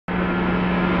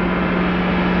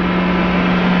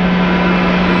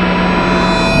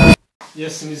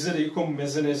Yes, nizere yuko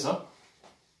mumeze neza.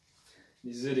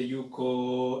 Nizere yuko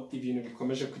ibintu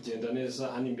bikomeje kugenda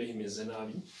neza, hano imbeho imeze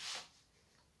nabi.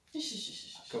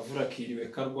 Akavura kiriwe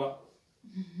karwa.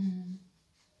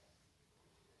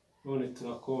 None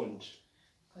turakonje.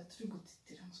 Kwa turi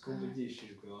gutitira Twumva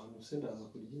byishijwe abantu se ndaza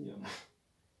kurya inyama.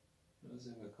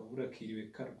 Naze akavura kiriwe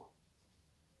karwa.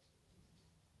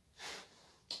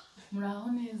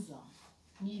 Muraho neza.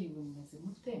 Mwiriwe mumeze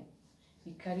mute?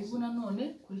 Ni karibu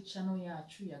nanone kuri channel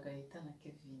yacu ya Gaetan na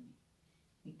Kevin.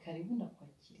 Ni karibu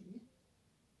ndakwakiriye.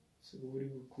 Se uri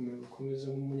gukomeza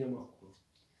nk'umunyamakuru.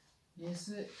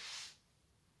 Yese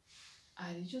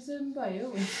ari cyo se mbaye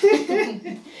we.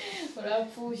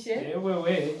 Urapfushe?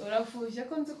 Yewe. Urapfushe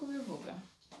ko nzi kubivuga.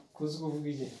 Kuzi kuvuga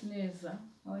iki? Neza,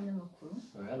 abanyamakuru.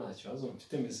 Oya nta kibazo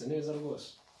mfite meze neza rwose.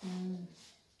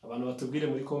 Abantu batubwire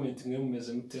muri comment mwe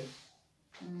mumeze mute?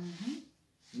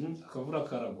 Akavura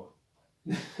karagwa.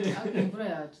 Imvura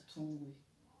yatutunguye.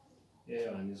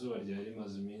 Yewe izuba ryari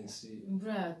rimaze iminsi.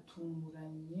 Imvura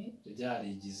yatunguranye.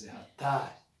 Ryarigize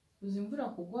hatari. Uzi imvura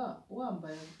kugwa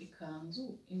wambaye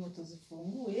ikanzu, inkweto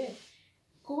zifunguye.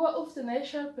 Kuba ufite na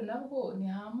sharpe nabwo ni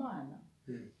hamana.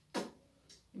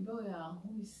 Imbeho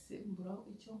yankubise mbura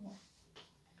icyo nkora.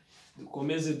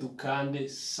 Dukomeze dukande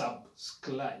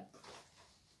subscribe.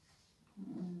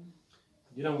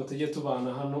 Kugira ngo tujye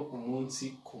tubana hano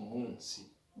umunsi ku munsi.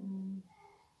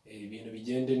 Ibintu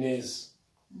bigende neza.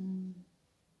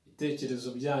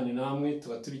 Ibitekerezo byanyu namwe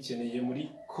tuba tubikeneye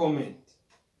muri comment.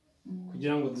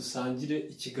 Kugira ngo dusangire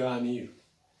ikiganiro.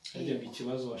 Ariko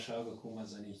ikibazo washaka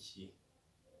kumaza ni iki?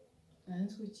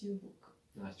 Nanzwe kivuga.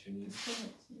 Ntacyo nize.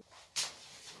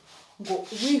 Ngo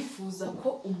wifuza ko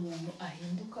umuntu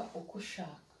ahinduka uko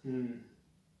ushaka.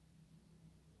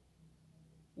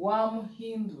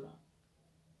 Wamuhindura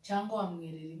cyangwa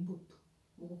wamwerera imbuto.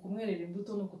 Ubu kumwerera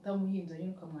imbuto no kutamuhindura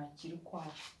nyine ukamwakira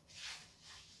ukwawe.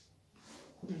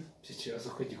 Iki kibazo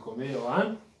ko gikomeye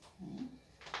wana.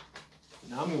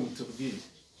 Namwe mutubwire.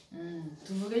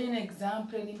 Tuvuge nyine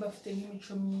example nimba afite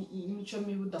nk'imico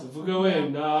mibi udakunda. Tuvuge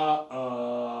wenda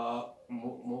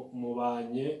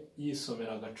mubanye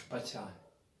yisomera agacupa cyane.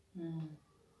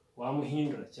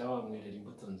 Wamuhindura cyangwa wamwerera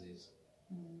imbuto nziza.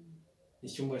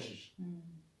 Icyo mbajije.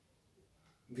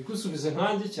 Mbikusubize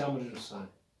nkanjye cyangwa muri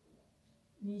rusange.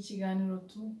 Ni ikiganiro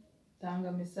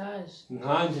tanga message.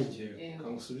 Nkanjye ngewe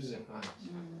kangusubize nkanjye.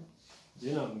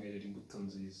 Njye namwerera imbuto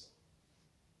nziza.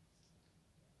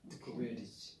 Kubera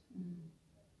iki?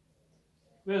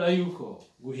 Kubera yuko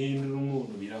guhindura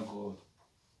umuntu biragora.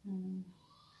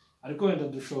 Ariko wenda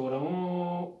dushobora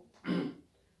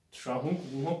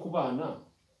nko kubana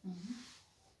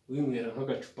winywera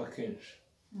nk'agacupa kenshi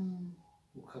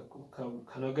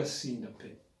ukanagasinda pe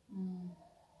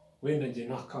wenda njye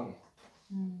nakanywa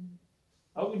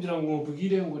aho kugira ngo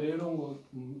mubwire ngo rero ngo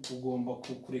ugomba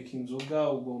kureka inzoga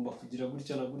ugomba kugira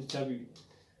gutya na gutya bibi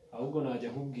ahubwo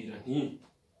najya nkubwira nti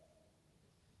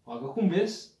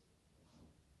wagakumbese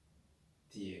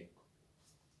yego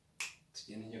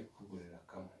tugende njye kukugurira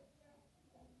kamwe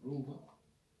urumva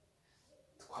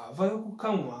twavayo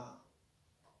kukanywa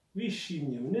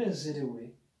wishimye unezerewe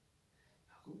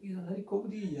akubwira ariko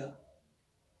buriya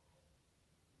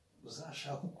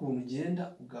uzashaka ukuntu ugenda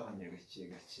ugabanya gake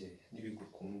gake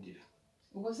nibigukundira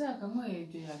ubwo se akanyweye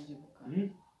ibyo yabyibuka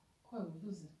ko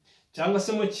bivuze cyangwa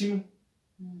se mo kimwe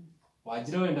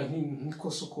wagira wenda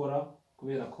nk'ikosa ukora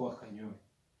kubera ko wakanyoye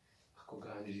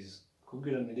akuganiriza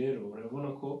kubwira ni rero urabona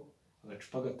ko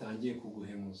agacupa gatangiye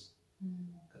kuguhemuza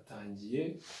gatangiye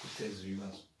guteza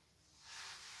ibibazo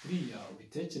buriya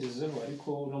ubitekerezeho ariko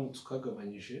uramutse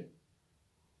ukagabanyije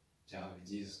byaba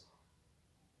byiza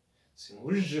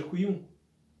sinkubujije kuyinywa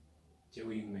jye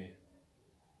winywera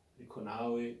ariko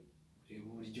nawe ureba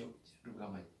uburyo ugenda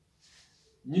ugabanya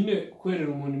nyine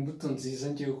kwerera umuntu imbuto nziza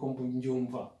ngewe ko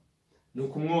mbyumva ni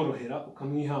ukumworohera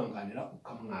ukamwihanganira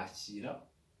ukamwakira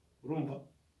urumva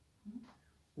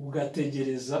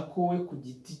ugategereza ko we ku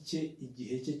giti cye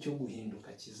igihe cye cyo guhinduka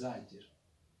kizagera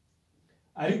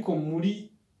ariko muri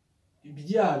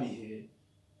bya bihe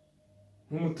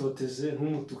ntumutoteze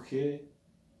ntumutuke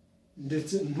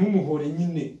ndetse ntumuhore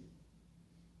nyine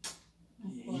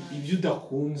ibyo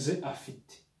udakunze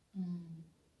afite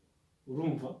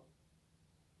urumva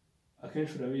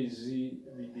akenshi urabizi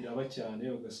biraba cyane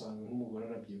ugasanga nk'umugore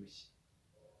arabyibushye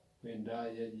wenda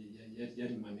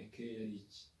yari maneke yari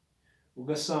iki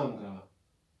ugasanga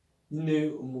nyine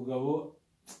umugabo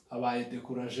abaye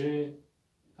dekuraje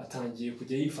atangiye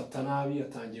kujya yifata nabi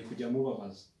atangiye kujya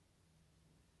amubabaza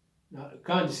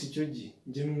kandi si cyo gihe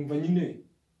njye numva nyine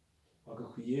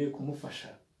bagakwiye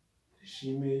kumufasha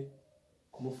regime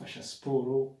kumufasha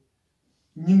siporo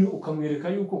nyine ukamwereka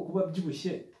yuko kuba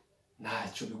byibushye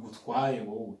ntacyo bigutwaye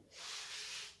wowe,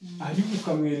 ariko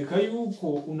ukamwereka yuko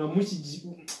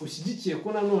ushyigikiye ko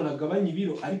nanone agabanya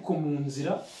ibiro ariko mu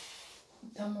nzira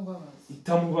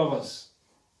itamubabaza.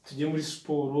 Tujye muri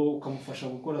siporo ukamufasha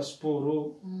gukora siporo,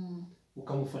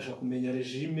 ukamufasha kumenya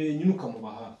regime, nyine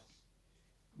ukamuba hafi.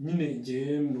 Nyine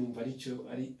ngewe numva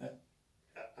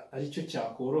aricyo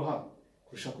cyakoroha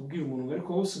kurusha kubwira umuntu ariko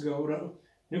wowe usigaye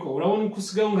urabona uko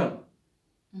usigaye ungana,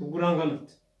 ubwo urangana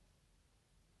ute?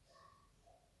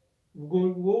 Ubwo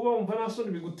wowe wumva nta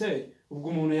soni biguteye, ubwo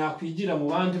umuntu yakwigira mu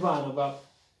bandi bana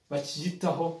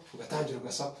bakiyitaho ugatangira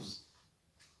ugasakuza.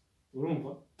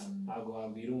 Urumva ntabwo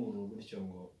wabwira umuntu gutyo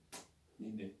ngo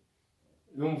nyine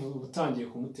yumva utangiye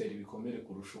kumutera ibikomere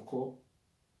kurusha uko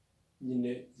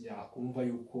nyine yakumva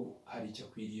yuko hari icyo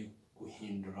akwiriye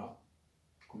guhindura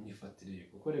ku myifatire ye,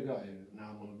 kuko rega nta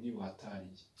muntu ubyibuha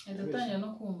atariye. Ndatangira no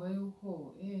kumva yuko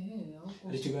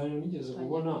hari ikiganiro nigeze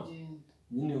kubona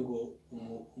nyine ngo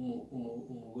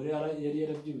umugore yari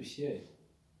yarabyibushye,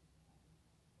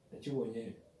 nakibonye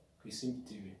ku Isimbi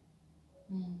TV.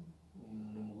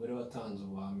 Umugore watanze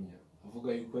ubuhamya avuga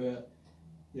yuko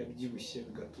yabyibushye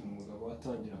bigatuma umugabo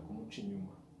atangira kumuca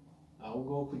inyuma,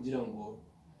 ahubwo kugira ngo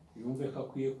yumve ko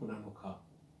akwiye kunanuka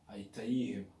ahita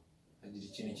yiheba, agira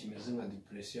ikintu kimeze nka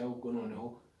depression, ahubwo noneho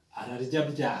ararya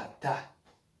byata,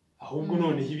 ahubwo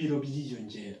noneho ibiro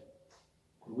byiyongera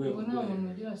ku rwego rwo nta muntu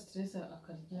ugira stress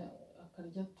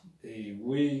akarya tu.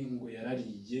 We ngo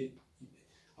yarariye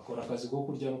akora akazi ko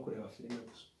kurya no kureba filime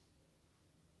gusa.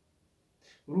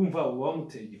 Urumva uba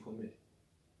wamuteye igikomere,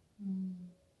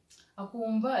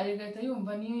 akumva agahita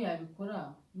yumva niyo yabikora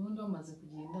n'undi wamaze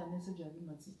kugenda neza byaba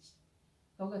bimaze iki,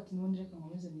 akavuga ati n'ubundi reka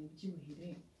nkomeze nibyibuhire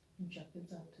nshake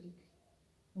nzaturike,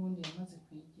 n'ubundi yamaze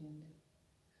kuyigendera.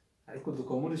 ariko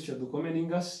dukome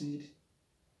n'ingasire,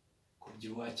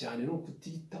 kubyibuha cyane ni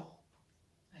ukutitaho.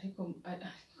 Ariko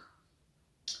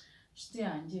nshuti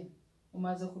yanjye,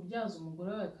 umaze kubyaza umugore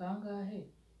wawe kangahe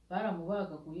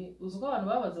baramubagaguye? Uzi ko abantu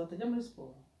babaza batajya muri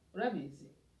siporo, urabizi?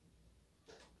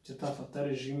 Icyo utafata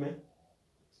regime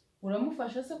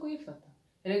uramufasha se kuyifata?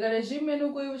 Erega regime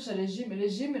nubwo yibusha regime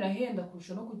irahenda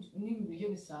kurusha n'ibi biryo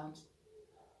bisanzwe.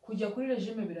 Kujya kuri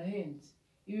regime birahenze.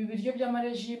 Ibi biryo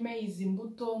by'amaregime, izi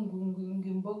mbuto, ngo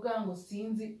imboga, ngo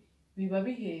sinzi, biba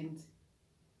bihenze.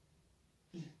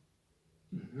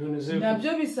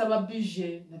 Nabyo bisaba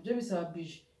bije.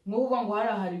 Nk'uvuga ngo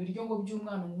hari ibiryo ngo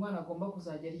by'umwana, umwana agomba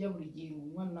kuzajya arya buri gihe,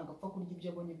 umwana nagapfa kurya ibyo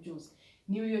abonye byose.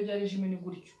 Niba iyo bya regime ni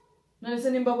gutyo, none se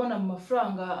nimba abona mu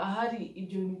mafaranga ahari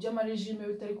ibyo bintu by'amaregime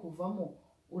bitari kuvamo,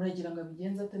 uragira ngo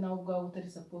abigenze ate nawe ubwawe utari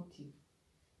supportive?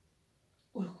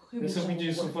 Ese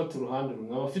kugiye ufata uruhande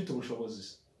rumwe, abafite ubushobozi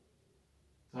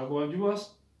ntabwo babyubaha?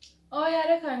 Oya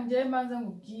reka njye manze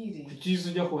ngubwire, kukiza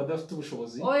ujya ku badafite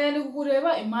ubushobozi? Oya ni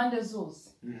kureba impande zose.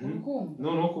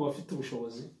 Noneho ku bafite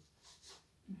ubushobozi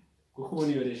kuko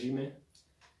ubona iyo regime,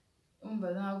 umva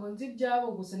ntabwo nzi ibyabo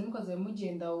gusa nimukazaye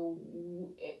mugenda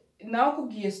nawe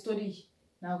kubwiye story ye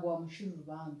ntabwo wamushira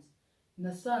urubanza.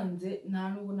 Nasanze nta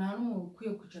n'umuntu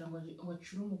ukwiye kwicara ngo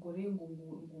acure umugore ngo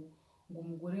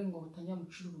umugore ngo utangira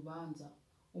mucira urubanza.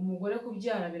 Umugore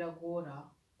kubyara biragora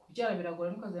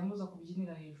mukazaye muza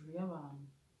kubyinira hejuru y'abantu.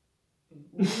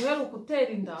 Uheruka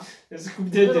gutera inda, ese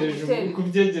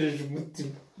kubyegereje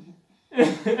umutima.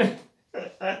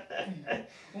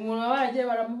 Umuntu baragiye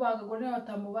baramubaga ngo niba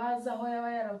batamubaza aho yaba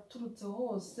yaraturutse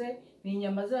hose, ni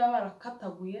inyama ze baba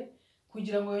barakataguye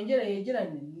kugira ngo yongere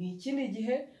yegerane. Ni ikindi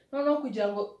gihe noneho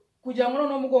kugira ngo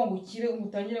noneho umugongo ukire,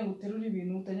 umutangire ngo uterure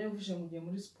ibintu, utangire gufasha mu gihe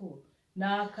muri siporo.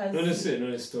 Nakazi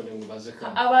none se tone ngubaze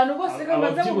kandi abantu bose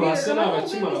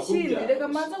reka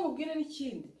maze mubwire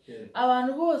n'ikindi.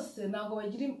 Abantu bose ntabwo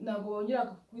bongera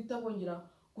kwita bongera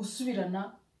gusubirana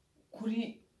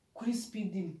kuri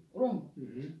speed imwe. Urumva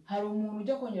hari umuntu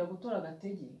ujya kongera gutora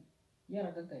agatege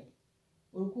yaragagaye,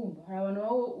 urukumva hari abantu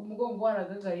bawo umugongo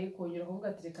waragagaye kongera kuvuga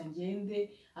ati reka ngende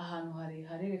ahantu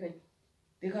harehare,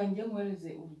 reka njye nkwereze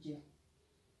urugero.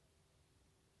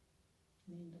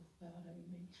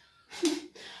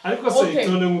 ariko se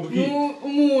tone mubwire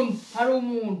hari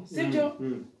umuntu sibyo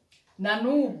na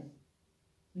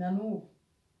n'ubu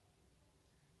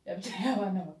yabyaye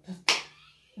abana batatu.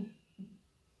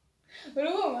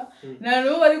 Urumva na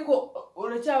n'ubu ariko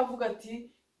uracyavuga ati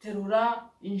terura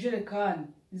injerekani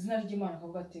izina ry'Imana,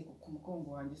 akavuga ati ku mugongo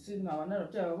wanjye se naba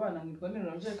narabyaye abana ngirwa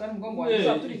nterura injerekani umugongo wanjye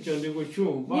uzaturi icyo ndi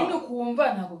gucyumva nyine kumva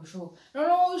ntabwo bishoboka.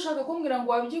 Noneho ushaka kumbwira ngo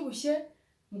wabyibushye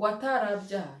ngo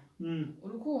atarabyara,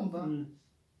 urukumva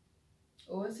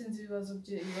wowe sinzi ibibazo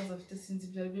afite, sinzi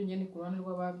ibyo aribyo nyine ku ruhande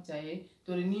rw'ababyaye.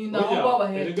 Dore niyo naho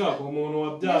babahera umuntu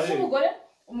wabyaye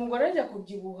umugore ajya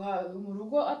kubyibuha mu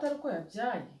rugo atari uko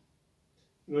yabyaye.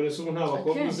 none se ubu nta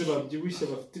bakobwa uzi babyibushye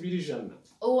bafite ibiro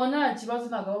 100 uwo nta kibazo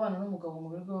ntabwo abana n'umugabo ngo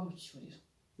birirwe bamucyurira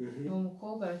ni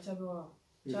umukobwa aracyabe wabo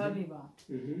cyariba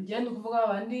ngende kuvuga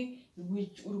abandi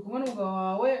uri kumwe n'umugabo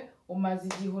wawe umaze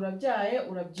igihe urabyaye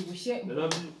urabyibushye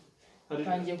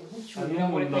utangiye kugucyurira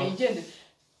ngo reka yigende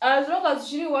azoga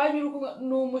zishiri iwanyu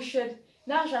n'umusheri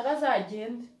nashaka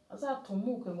azagende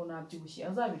azatumuke ngo nabyibushye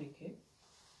azabireke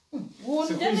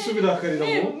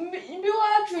imbi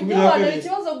wacu iby'abana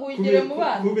ikibazo guhigire mu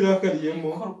bana kubirakariyemo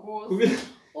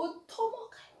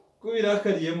utomoka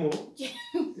kubirakariyemo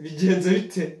bigenze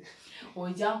bite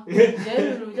oya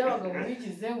rero by'abagabo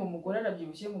bigize ngo umugore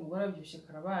arabyibushye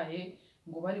karabaye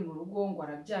ngo bari mu rugo ngo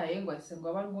arabyaye ngo ahise ngo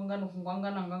abarwo ngana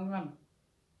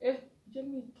byo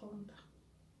mwitonda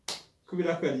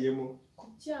kubirakariyemo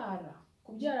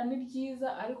kubyara ni byiza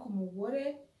ariko umugore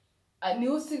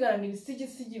niwe usigarana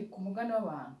ibisigisigi ku mugani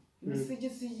w'abantu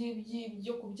ibisigisigi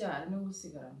byo kubyara niwe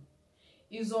usigarana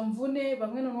izo mvune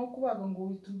bamwe noneho kubaga ngo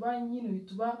wituba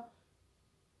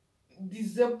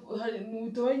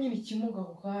nyine ikimuga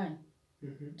ako kanya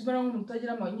tumera nk'umuntu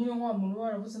utagira nyine nk'uwa muntu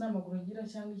waravuze n'amaguru agira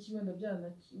cyangwa iki wenda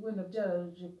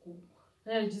byaraje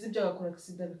yaragize ibyo agakora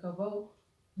accident bikavaho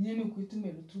nyine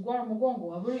ukwitumira turwara umugongo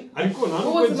waburi ariko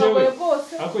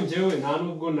njyewe nta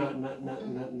nubwo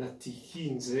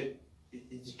natihinze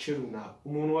igice runaka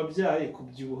umuntu wabyaye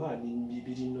kubyibuha ni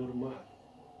biri normal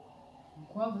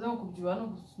kwavuze ngo kubyibuha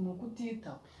ni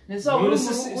ukutitaho ndetse waba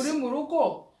uri mu rugo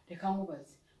reka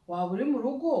nkubaze waba uri mu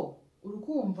rugo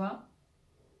urukumva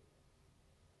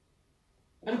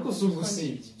ariko si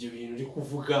ugusibye ibyo bintu uri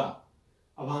kuvuga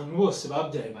abantu bose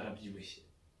babyaye barabyibushye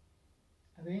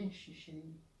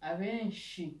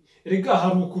abenshi rega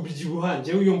hari ukubyibuha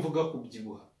njyewe iyo mvuga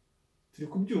kubyibuha turi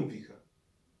kubyumvika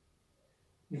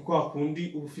ni kwa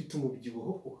kundi uba ufite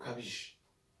umubyibuho ukabije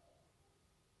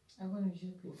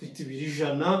ufite ibiro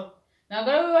 100 ntabwo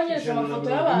ari we wanyeretse amafoto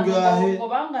y'abantu ngo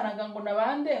banganaga ngo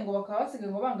nabande ngo bakaba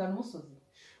basigaye ngo bangana umusozi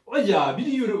oya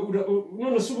biriya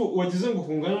none se ubu wagize ngo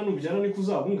kungana n'ubyara niko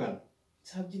uzabungana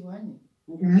cyabyibuhanye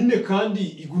nyine kandi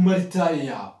iguma ritaye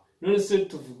yawe none se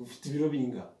tuvuga ufite ibiro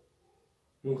binga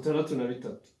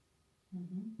 63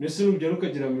 nese n'ubyara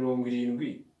ukagira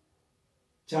 70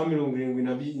 cyangwa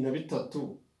 73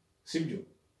 sibyo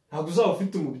ntabwo uzaba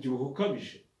ufite umubyibuho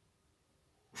ukabije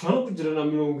ushobora no kugira na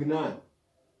 80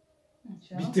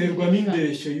 biterwa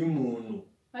n'indeshyo y'umuntu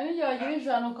ari byo wagira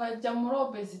ijana ukajya muri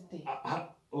obesite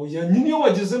oya nyine iyo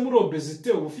wageze muri obesite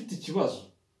uba ufite ikibazo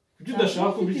kuko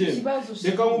udashaka kubigenda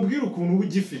reka nkubwire ukuntu uba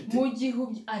ugifite mu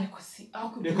gihugu ariko si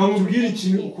reka nkubwire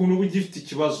ukuntu uba ugifite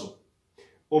ikibazo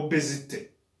obesite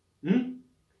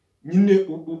nyine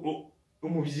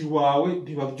umubiri wawe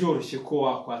biba byoroshye ko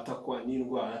wakwatakwa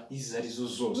n'indwara izo arizo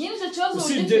zose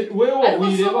usibye wewe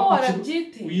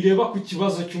wireba ku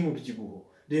kibazo cy'umubyibuho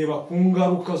reba ku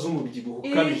ngaruka z'umubyibuho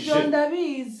ukabije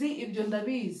ibyo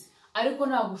ndabizi ariko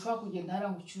ntabwo ushobora kugenda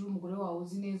hariya ngo ucyure umugore wawe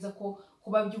uzi neza ko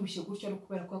kuba byibushye gutyo ari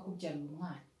kubera ko yakubyariye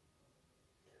umwana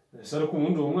ese ariko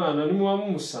ubundi uwo mwana ni muba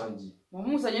mumusangiye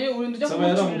urinda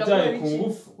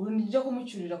ujya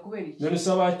kumucyurira kubera iki none se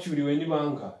abacyuriwe ni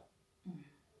bangahe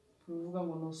uvuga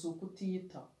ngo nusi uko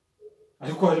utiyitaho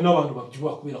ariko hari n'abantu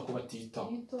babyibuha kubera ko batiyitaho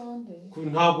yitonde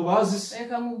ntabwo bazi se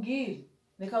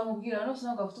reka nkubwire hano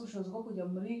sinabwo bafite ubushobozi bwo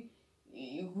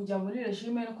kujya muri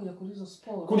regime no kujya kuri izo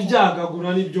siporo kuryagagura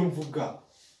n'ibyo mvuga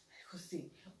ariko se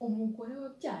umugore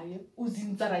wabyaye uzi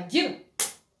inzara agira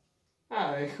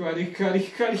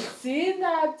ariko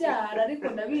sinabyara ariko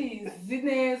ndabizi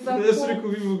neza ko mbese uri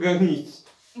kubivuga nk'iki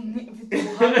mfite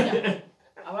ubuhamya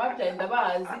ababyaye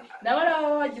ndabazi n'abari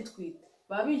baba bagitwite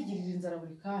baba bigirira inzara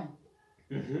buri kanya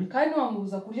kandi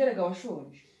ntiwamubuza kurya rega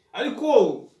washonje ariko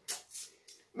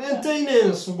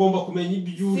maintenance ugomba kumenya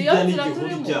ibyo urya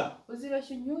n'igihe urya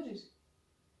uzibashye unyurire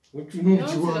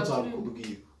n'ubyibuha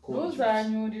nzabikubwira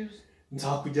ntuzanyurire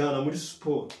nzakujyana muri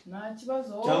siporo nta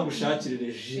kibazo cyangwa ushakire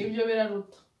regime ibyo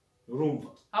biraruta urumva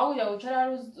aho ujya wicara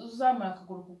uzamura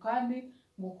akaguru ku kandi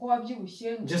ngo uko wabyibushye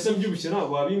njye se mbyibushye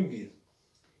ntabwo wabimbwira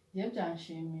njye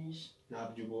byanshimisha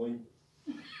ntabyo ubonye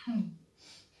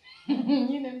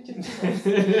nyine nicyo kibazo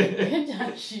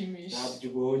byanshimisha ntabyo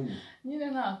ubonye nyine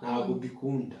ntabwo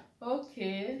mbikunda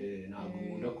okay ntabwo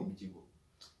nkunda kubyibuha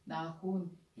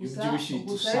nakunda iyo ubyibushye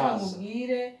uhita gusa reka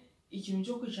mubwire ikintu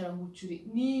cyo kwicara ngo ucyure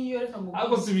niyo reka mubwire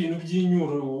ariko si ibintu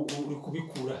by'inyuro uri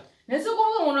kubikura ndetse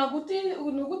kuvuga ngo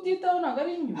nagutitaho ntabwo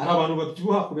ari inyuma hari abantu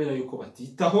babyibuha kubera yuko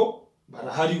batitaho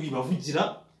barahari bibavugira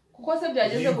kuko se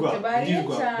byageze gute bariye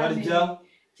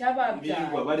cyane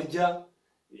birirwa barya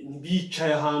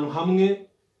bicaye ahantu hamwe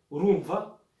urumva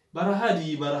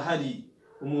barahari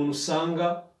umuntu usanga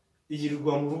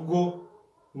yirirwa mu rugo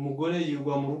umugore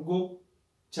yirirwa mu rugo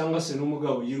cyangwa se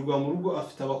n'umugabo yirwa mu rugo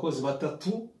afite abakozi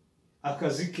batatu,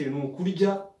 akazi ke ni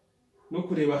ukurya no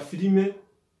kureba filime,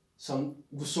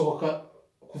 gusohoka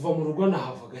kuva mu rugo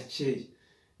nahava gakeya,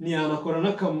 ntiyanakora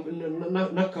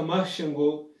n'akamashe ngo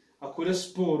akore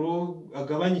siporo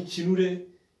agabanye ikinure,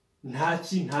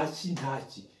 ntaki.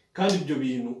 Kandi ibyo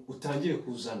bintu utangiye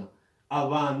kuzana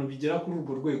abantu bigera kuri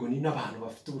urwo rwego ni n'abantu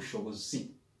bafite ubushobozi,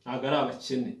 ntabwo ari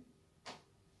abakene.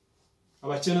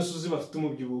 Abakene suzi bafite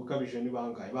umubyibuho ukabije ni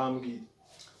bangahe bambwira?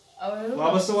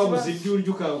 Waba se wabuze ibyo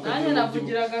urya ukagira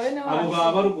umubyibuho, abo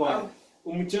baba barwaye.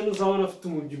 Umukene uzabona afite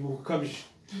umubyibuho ukabije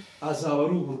azaba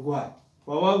ari uburwayi.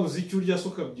 Waba wabuze icyo urya se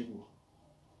ukabyibuha,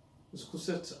 uzi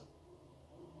kusetsa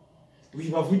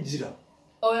wibavugira.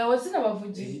 Oya wazina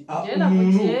bavugiye,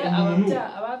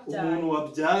 umuntu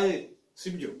wabyaye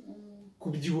sibyo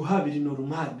kubyibuha biri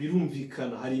normal,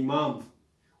 birumvikana, hari impamvu.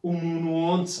 Umuntu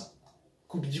wonsa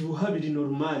kubyibuha biri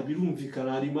normal,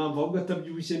 birumvikana, hari impamvu. Ahubwo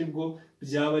atabyibushye nibwo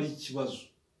byaba ari ikibazo.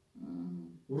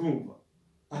 Urumva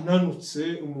ananutse,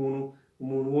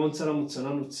 umuntu wonsa aramutse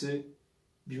ananutse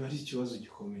biba ari ikibazo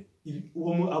gikomeye.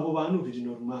 Abo bantu biri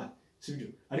normal sibyo,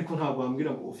 ariko ntabwo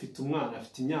wambwira ngo ufite umwana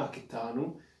afite imyaka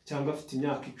 5 cyangwa afite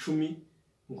imyaka 10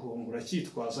 ngo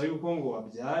uracyitwaza yuko ngo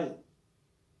wabyaye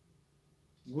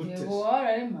gute? Yego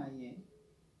wararemaye.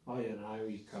 Oya nawe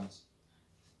wikamye.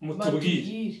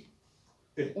 Mutubwire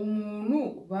umuntu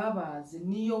babaze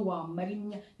niyo wamara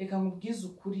imyaka, reka nkubwize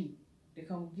ukuri,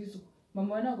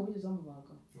 mama we ntabwo bigeze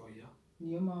bamubaga. Oya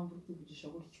niyo mpamvu uri kwivugisha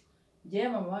gutyo. Ngewe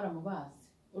mama baramubaze,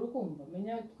 urukumva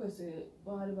menya twese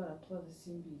bahari baratubaze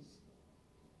simbizi,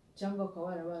 cyangwa ukaba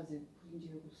warabaze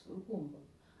ngiye gusa, urukumva.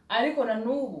 Ariko na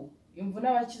n'ubu imvune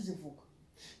abakizivuga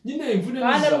nyine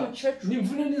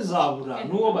imvune nizabura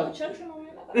n'uwo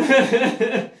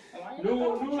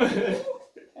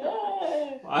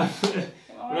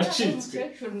uracitswe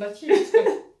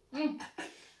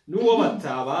n'uwo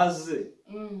batabaze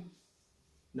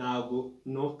ntabwo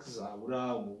no kuzabura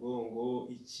umugongo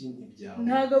iki ntibyawe,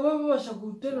 ntabwo baba babasha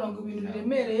guterura ngo ibintu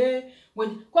biremereye ngo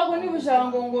kwako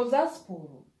n'ibijambo ngo za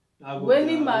siporo. We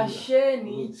ni mashe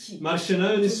ni iki? Mashe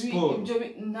nayo ni siporo.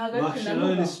 Mashe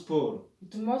nayo ni siporo.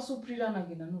 Ituma suprira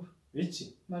naginanura. Iki?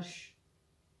 Mashe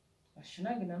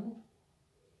naginanura.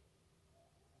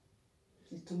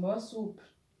 Ituma supre.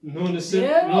 None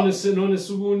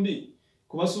se ubundi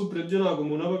kuba supre byo ntabwo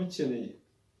umuntu aba bikeneye.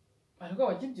 Ariko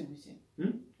abakibyibushye.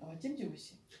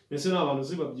 Abakibyibushye. Mbese n'abantu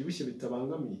zibabyibushye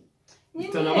bitabangamiye.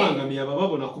 Bitanabangamiye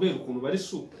abababona kubera ukuntu bari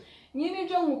supre. Nyine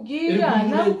ibyo nkubwira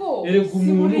nabwo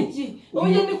siburiki.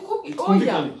 Oya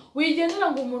oya wigendera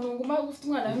ngo umuntu nguma ufite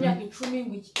umwana w'imyaka 10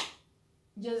 ngo iki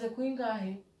ngeze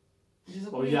kuingahe?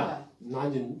 Oya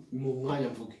nanjye mu mwanya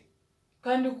mvuge,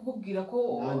 kandi kukubwira ko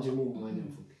nanjye mu mwanya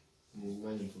mvuge,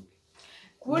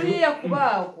 kuriya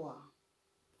kubagwa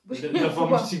ndava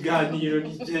mu kiganiro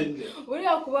nigende.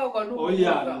 Uriya kubagwa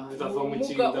oya ndava mu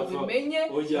kiganiro umenye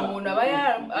umuntu aba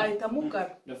ahita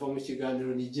mugara. Ndava mu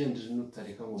kiganiro nigendere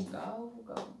nutareka ngo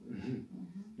mvuga.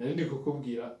 Nari ndi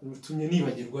kukubwira utumye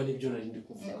nibagirwa n'ibyo nari ndi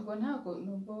kuvuga. Ubwo ntabwo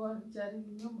nubwo byari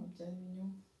ibinyoma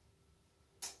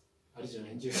ariko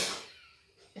nanjye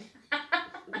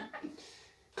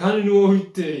kandi ni wowe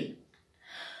uteye.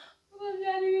 Ubwo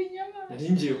byari ibinyoma nari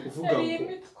ngiye kuvuga ngo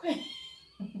imitwe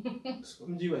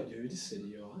mbyibagiwe biri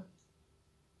seriyo.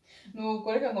 Nuko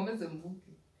reka ngomeze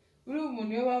mvuge uri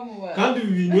umuntu yo bamubaza, kandi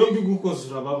ibi bintu yo bigukoza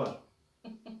urababara.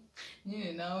 Nyine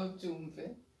nawe byumve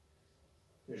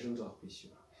ejo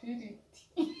nzakwishyura firiti.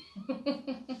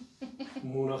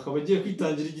 Umuntu akaba agiye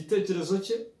kwitangira igitekerezo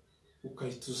cye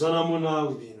ukahita uzanamo nawe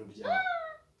ibintu byawe.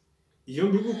 Iyo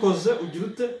mbigukoze ugira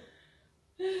ute?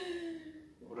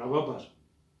 Urababara.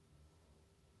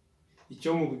 Icyo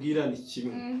mubwira ni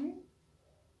kimwe,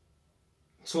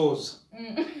 nsoza.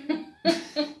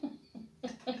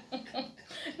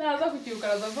 Naza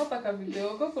kukiruka azafata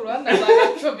akavideo ko ku ruhande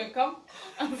azagacomekamo.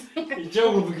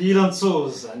 Icyo mubwira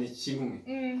nsoza ni kimwe,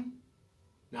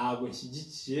 ntabwo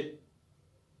nshyigikiye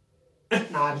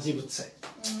nabyibutse.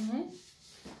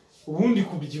 Ubundi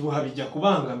kubyibuha bijya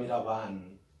kubangamira abantu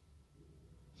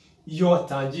iyo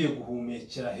watangiye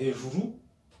guhumekera hejuru,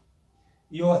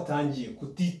 iyo watangiye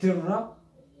kutiterura,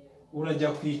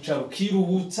 urajya kwicara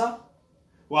ukiruhutsa,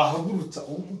 wahagurutsa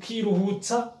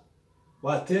ukiruhutsa,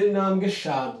 watera intambwe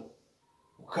 5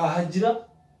 ukahagira,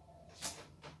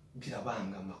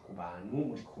 birabangama ku bantu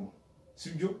muri kumwe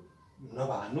sibyo,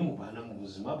 n'abantu mubana mu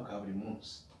buzima bwa buri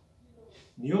munsi.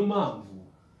 Niyo mpamvu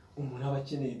umuntu aba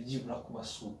akeneye byibura kuba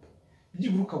supe,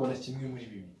 byibura ukabona kimwe muri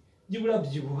bibi, byibura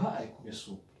byibuha ariko ube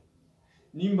supe.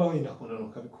 Nimba wenda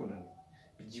kunanuka bikunaniye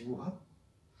byibuha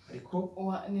ariko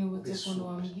nibutse ukuntu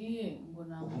wambwiye ngo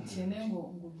nta mukene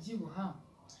ngo byibuha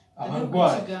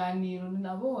abarwayi ikiganiro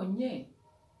nabonye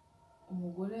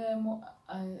umugore yarimo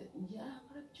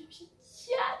yarabyibushye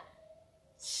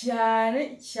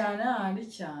cyane ahandi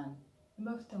cyane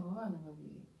nimba afite abana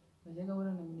babiri bajyaga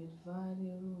barana minervare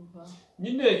urumva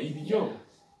nyine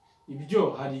ibyo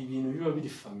hari ibintu biba biri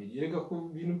family rega ku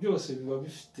bintu byose biba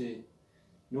bifite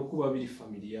no kuba biri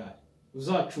familiar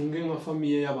uzacunge nka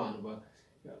famiye y'abantu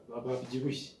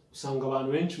babyibushye usanga abantu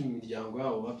benshi mu miryango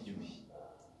yabo babyibushye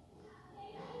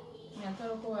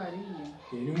nyataro ko bariye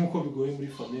ni nkuko bigoye muri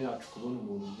famiye yacu kubona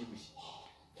umuntu ubyibushye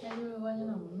cyangwa wabanye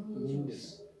na muntu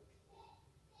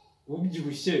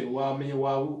ubyibushye wamenye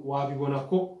wabibona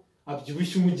ko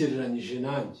abyibushye umugereranyije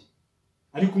nanjye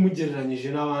ariko umugereranyije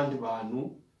n'abandi bantu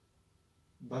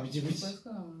babyibushye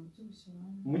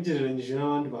umugereranyije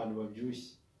n'abandi bantu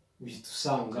babyibushye uhita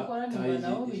usanga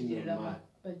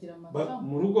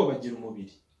mu rugo bagira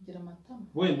umubiri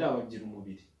wenda bagira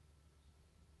umubiri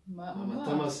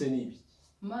amatama se ni ibiki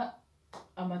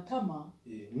amatama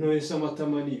none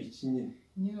amatama ni ibiki nyine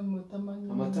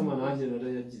amatama nanjye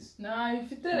narayagize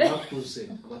nabifite nakuze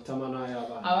amatama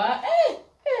n'ay'abana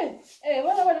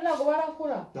bana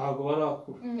ntabwo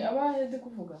barakura abaheze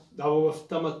kuvuga abo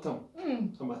bafite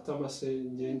amatama se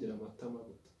ngendera amatama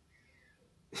guta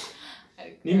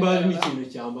nimba hari n'ikintu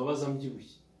cyambabaza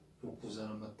mbyibushye ni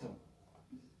ukuzana amatama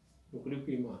ni ukuri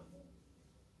kw'Imana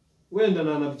wenda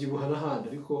nanabyibuha n'ahandi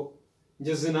ariko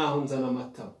ngeze naho nzana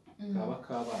amatama kaba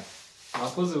kabaye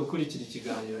abakoze gukurikira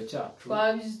ikiganiro cyacu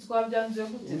twabyanzuye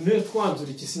gute ne twanzura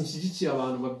iki sinshyigikiye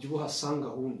abantu babyibuha sanga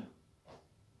gahunda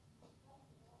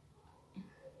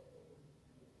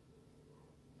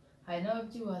hari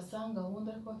n'ababyibuha asanga gahunda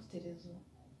ariko bafite rezo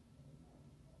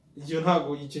iyo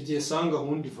ntabwo icyo gihe sanga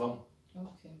gahunda ivamo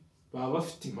baba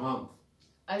bafite impamvu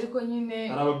ariko nyine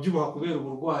hari ababyibuha kubera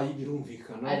uburwayi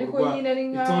birumvikana ariko nyine ari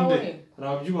nkawe hari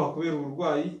ababyibuha kubera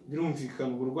uburwayi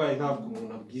birumvikana uburwayi ntabwo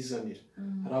umuntu abwizanira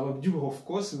hari ababyibuha of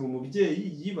course ni umubyeyi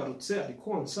yibarutse ari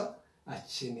konsa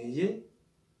akeneye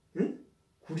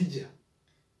kurya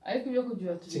ariko ibyo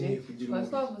kubyibuha tubire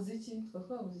twavuze iki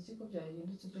ko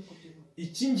byahindutse byo kubyibuha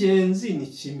icy'ingenzi ni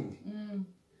kimwe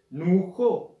ni uko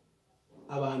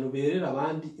abantu berera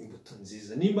abandi imbuto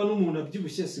nziza nimba n'umuntu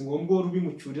abyibushye si ngombwa wari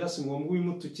ubimucyurira si ngombwa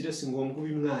ubimutukire si ngombwa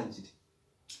ubimwangire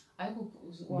ariko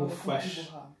umufasha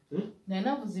nari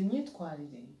navuze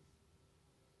imyitwarire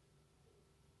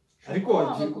ariko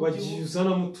wagiye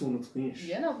uzanamo utuntu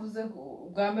twinshi navuze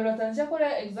bwa mbere watangiye akora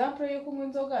example yo kunywa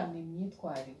inzoga ni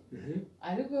imyitwarire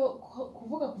ariko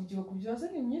kuvuga kubyibuha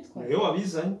ni imyitwarire niyo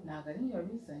wabizanye ntabwo ari njye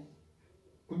wabizanye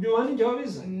kubyibuha ni njye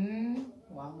wabizanye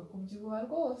wanga kubyibuha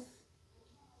rwose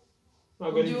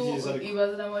ntabwo ari byiza ariko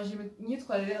ibazana amaje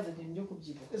imyitwarire azagira ibyo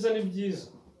kubyibuha ese ni byiza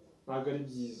ntabwo ari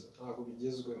byiza ntabwo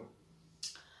bigezweho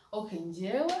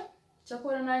njyewe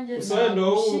cyakora nanjye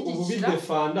ubu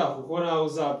bidefanda kuko nawe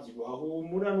uzabyibuha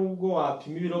humura nubwo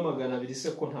wapima ibiro 200 se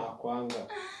ko ntakwanga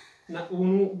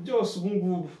byose ubu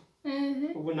ngubu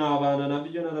ubu nabana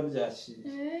nabyo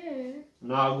narabyakiriye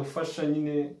nagufasha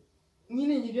nyine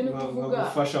ngibyo no kuvuga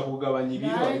nagufasha kugabanya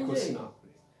ibiro ariko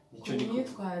sinakure nicyo ni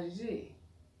imyitwarire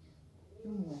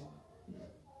y'umuntu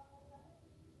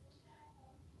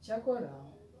cyakora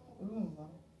urumva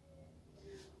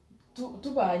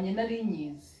tubanye nari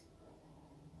nyizi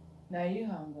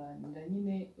nayihanganira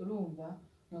nyine urumva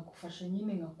nkagufasha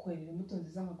nyine nkakwerera imbuto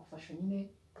nziza nkagufasha nyine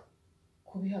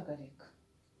kubihagarika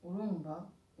urumva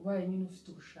ubaye nyine ufite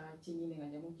ubushake nyine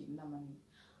nkajya mugira inama nyine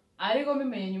ariko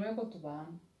mbimenye nyuma yuko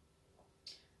tubana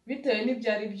bitewe n'ibyo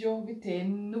ari byo bitewe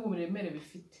n'uburemere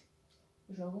bifite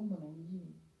ushobora kumbona ngiye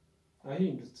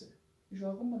ahindutse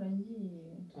ushobora kumbona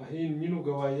ngiye nyine ubwo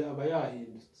aba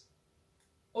yahindutse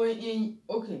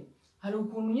hari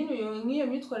ukuntu nyine nk'iyo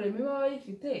myitwarire mibi aba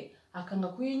yifite akanga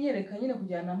kuyinyereka nyine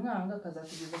kujyana mwanga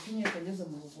akazatugeza kunyereka ageze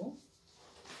mu rugo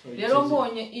rero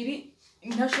mbonye iri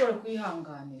ntashobora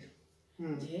kuyihanganira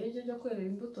igihe cyo kwerera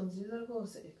imbuto nziza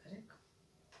rwose reka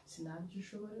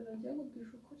sinabyishoborera njya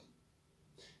nkubwisha ukuri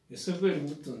ese kwera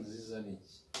imbuto nziza ni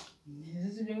iki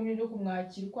neza ibyo ngibyo byo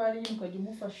kumwakira uko ari nyine ukajya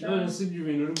umufasha none si ibyo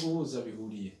bintu uri guhuza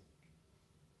bihuriye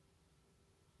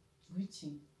wiki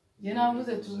njye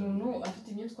navuze umuntu afite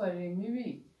imyitwarire mibi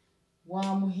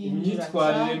wamuhindura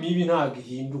imyitwarire mibi ntabwo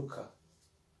ihinduka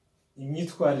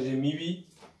imyitwarire mibi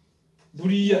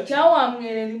buriya cyangwa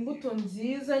wamwerera imbuto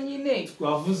nziza nyine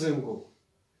twavuze ngo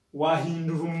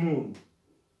wahindura umuntu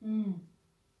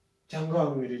cyangwa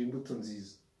wamwerera imbuto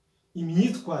nziza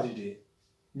imyitwarire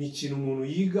ni ikintu umuntu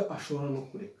yiga ashobora no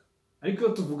kureka ariko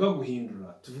iyo tuvuga guhindura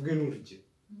tuvuge n'urugero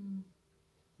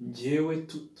njyewe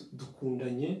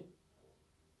dukundanye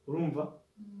urumva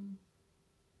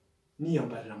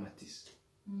niyambarira amatisi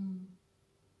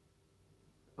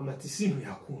amatisi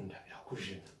ntuyakunda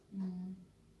birakujena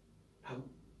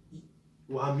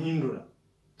wampindura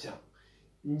cyangwa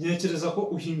ntekereza ko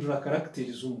uhindura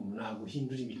karagiteri z'umuntu ntabwo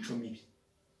uhindura imico mibi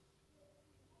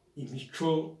imico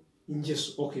ingeso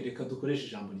reka dukoreshe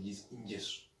ijambo ryiza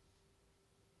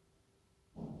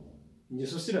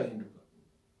ingeso sirahinduka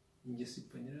ingeso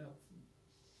ipfa nyirapfuye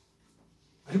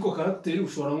ariko karagiteri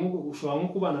ushobora nko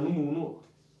kubana n'umuntu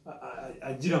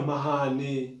agira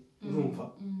amahane urumva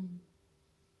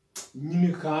nyine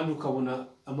kandi ukabona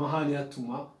amahane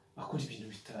yatuma akora ibintu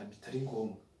bitari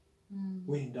ngombwa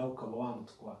wenda ukaba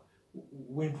wamutwara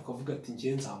wenda ukavuga ati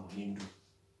ngiye nzamuhindura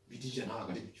birya ntabwo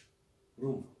ari byo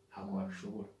urumva ntabwo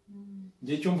wabishobora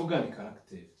ngiye cyo mvuga ni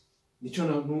karagiteri nicyo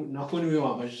nako niwe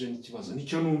wambajije n'ikibazo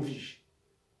nicyo numvishe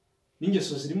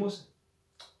n'ingeso zirimo se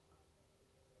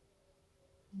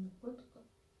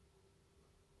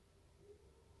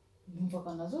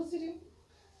numvaga nazo zirimo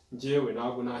njyewe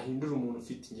ntabwo nahindura umuntu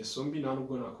ufite ingeso mbi nta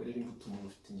nubwo nakwerera imbuto umuntu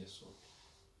ufite ingeso mbi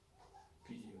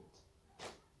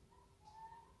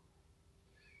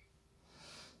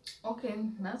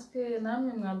natwe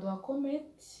namwe mwaduha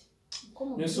komenti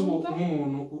nese ubu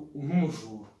nk'umuntu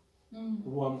nk'umujura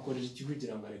ubu wamukorera iki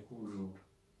kugira ngo areke ubujura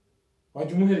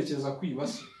wajya umuherekeza kwiba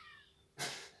se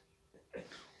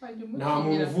nta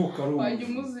muntu uvuka ari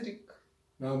umuzirika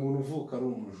nta muntu uvuka ari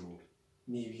umujura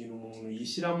ni ibintu umuntu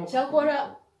yishyiramo cyakora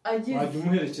agize wajya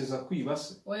umuherekeza kwiba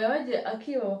se oya bajye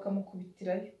akiba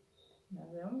bakamukubitirayo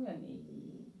nabamwe ni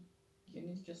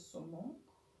iryo somo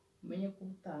umenye ko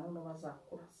ubutaha no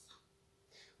bazakurasa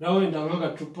nawe wenda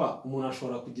nk'agacupa umuntu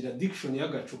ashobora kugira addiction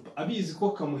y'agacupa abizi ko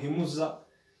kamuhemuza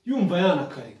yumva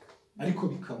yanakareka ariko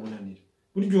bikamunanira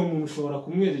buryo uwo muntu ushobora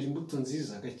kumwerera imbuto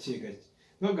nziza gake gake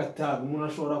nk'agatabi umuntu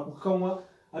ashobora kukanywa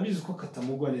abizi ko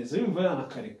katamugwa neza yumva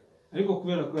yanakareka ariko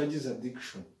kubera ko yagize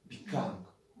addiction bikanga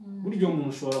buryo umuntu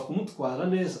ushobora kumutwara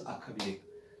neza akabireka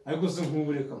ariko se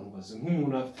nk'ubu reka nkubaze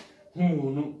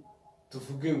nk'umuntu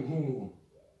tuvuge nk'umuntu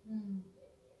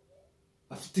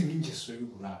afite nk'ingeso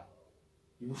y'uburaya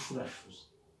y'ubushurashuzi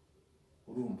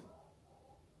urumva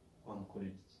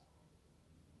wamukorera iki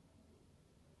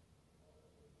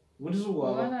muri zo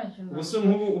waba ubuse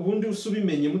ubundi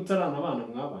usubimenye mutarana abana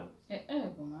mwabana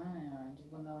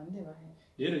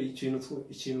rero ikintu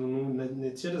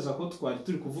ntekereza ko twari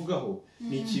turi kuvugaho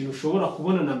ni ikintu ushobora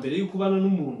kubona na mbere y'uko ubana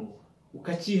n'umuntu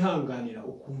ukakihanganira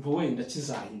ukumva wenda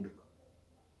kizahinduka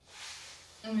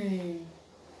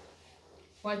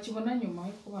wakibona nyuma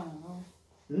yo kubana nawe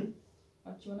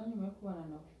wakibona nyuma yo kubana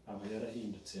nawe aba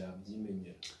yarahindutse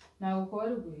yabyimenyera ntabwo kuba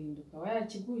ari guhinduka aba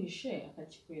yakiguhishe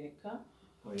akakikwereka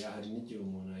oya hari n'igihe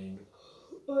umuntu ahinduka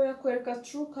yakwereka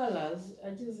true colors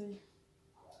agezeyo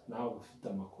nawe ufite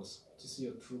amakosa isi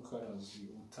iyo true colors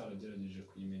utaragerageje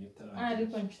kuyimenya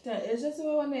ariko mfite ejo se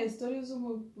waboneye story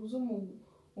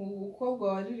umukobwa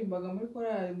waririmbaga muri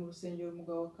korali mu rusengero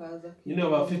umugabo akaza nyine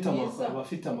abafite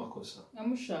amakosa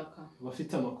namushaka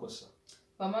abafite amakosa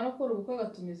bamara gukora ubukwe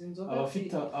agatumiza inzoga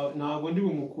ntabwo ndi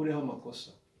bumukureho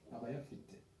amakosa aba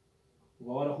yafite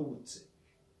uba warahubutse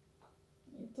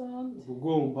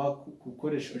ugomba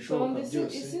gukoresha ibishoboka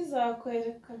byose isi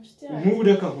zakwereka nshuti yawe nk'ubu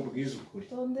reka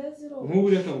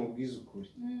nkubwize ukuri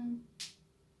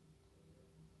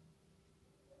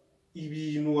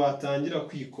ibintu watangira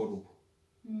kwikora ubu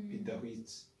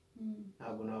bidahwitse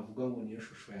ntabwo navuga ngo niyo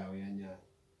shusho yawe ya nyayo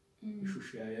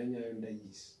ishusho yawe ya nyayo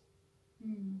ndayizi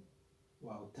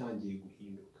waba utangiye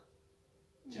guhinduka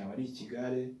byaba ari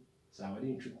ikigare zaba ari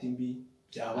inshuti mbi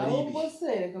byaba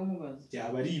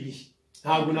ari ibihe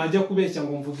ntabwo najya kubeshya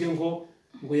ngo mvuge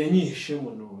ngo yanyihishemo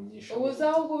nonyesha ubu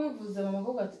zaho kubivuze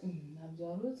bamavuga ati ntabyo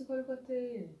wari uzi ko ariko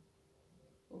ateye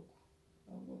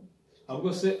ahubwo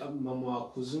se mama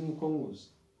wakuze nk'uko nkuzi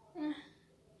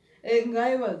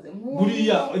ngayibaze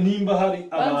buriya nimba hari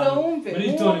abantu muri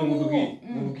tone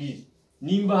mubwire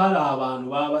nimba hari abantu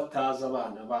baba batazi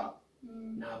abana babo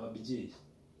ni ababyeyi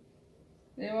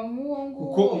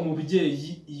kuko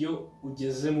umubyeyi iyo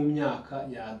ugeze mu myaka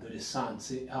ya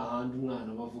adolescence hahandi umwana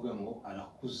bavuga ngo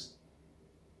arakuze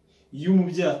iyo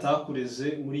umubyeyi atakureze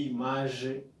muri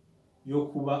image yo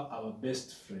kuba aba best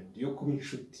friend yo kuba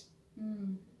inshuti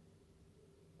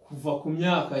kuva ku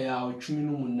myaka yawe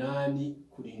 18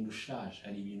 kurinda ushaje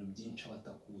hari ibintu byinshi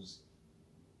abatakuzi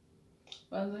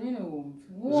banza nyine wumve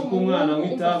uzi ko umwana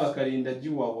w'itaba akarinda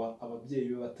giwawa ababyeyi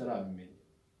be batarabimenya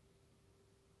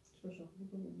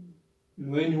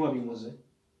niwe ntiwabinkoze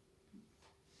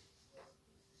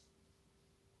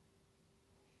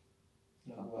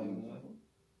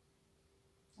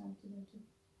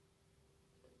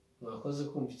mwakoze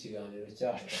kumva ikiganiro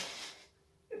cyacu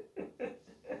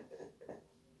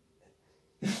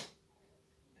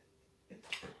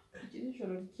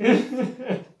ijoro ryiza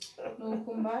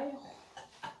nuko mbayeho.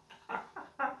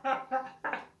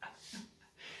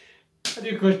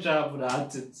 ariko nshaka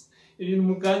uransetse ibintu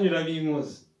mu kanya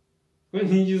urabinkoze we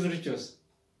ntigize utyo se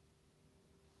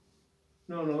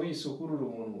noneho wisukurura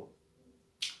umunwa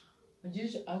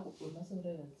ugirije ako umaze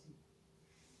burerazi.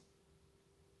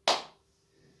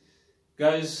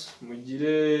 guys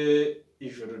mugire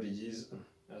ijoro ryiza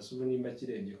asubu nimba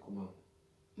kirebye ku mama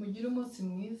mugire umunsi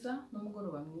mwiza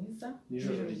n'umugoroba mwiza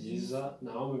n'ijoro ryiza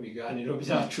naho mu biganiro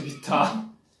byacu bitaha